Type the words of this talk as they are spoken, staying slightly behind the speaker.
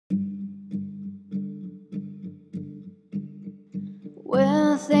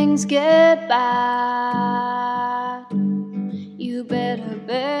things get bad, you better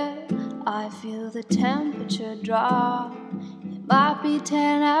bet I feel the temperature drop. It might be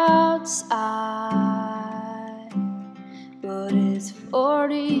 10 outside, but it's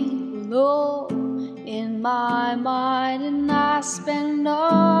 40 below in my mind, and I spend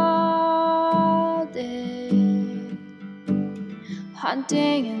all day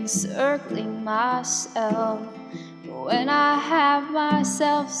hunting and circling myself. But when I have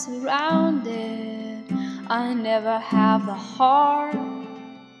myself surrounded, I never have the heart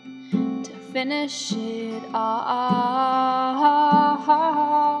to finish it all.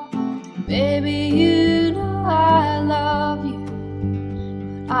 Baby, you know I love you,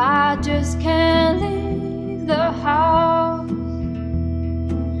 but I just can't leave the house.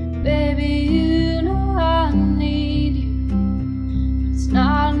 Baby, you know I need you, but it's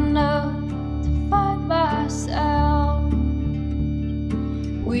not enough to find myself.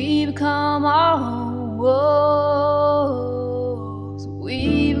 We become our own wolves.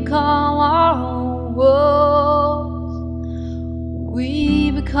 We become our own wolves.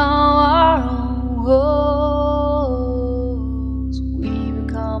 We become our own wolves. We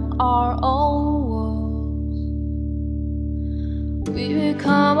become our own wolves. We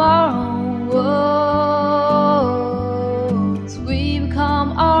become our own wolves. We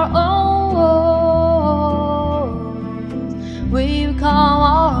become our own wolves. We become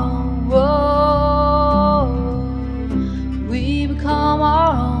our own wolves. We become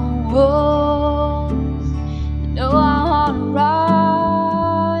our own wolves. You know I wanna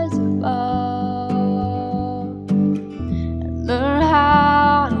rise above and learn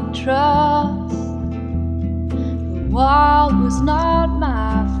how to trust. The wild was not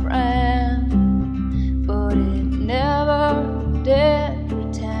my friend, but it never did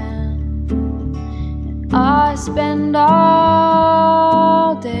pretend. And I spend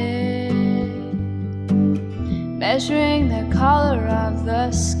all day measuring the color of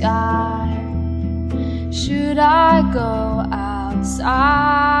the sky. Should I go outside?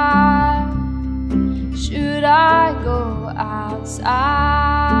 Should I go outside?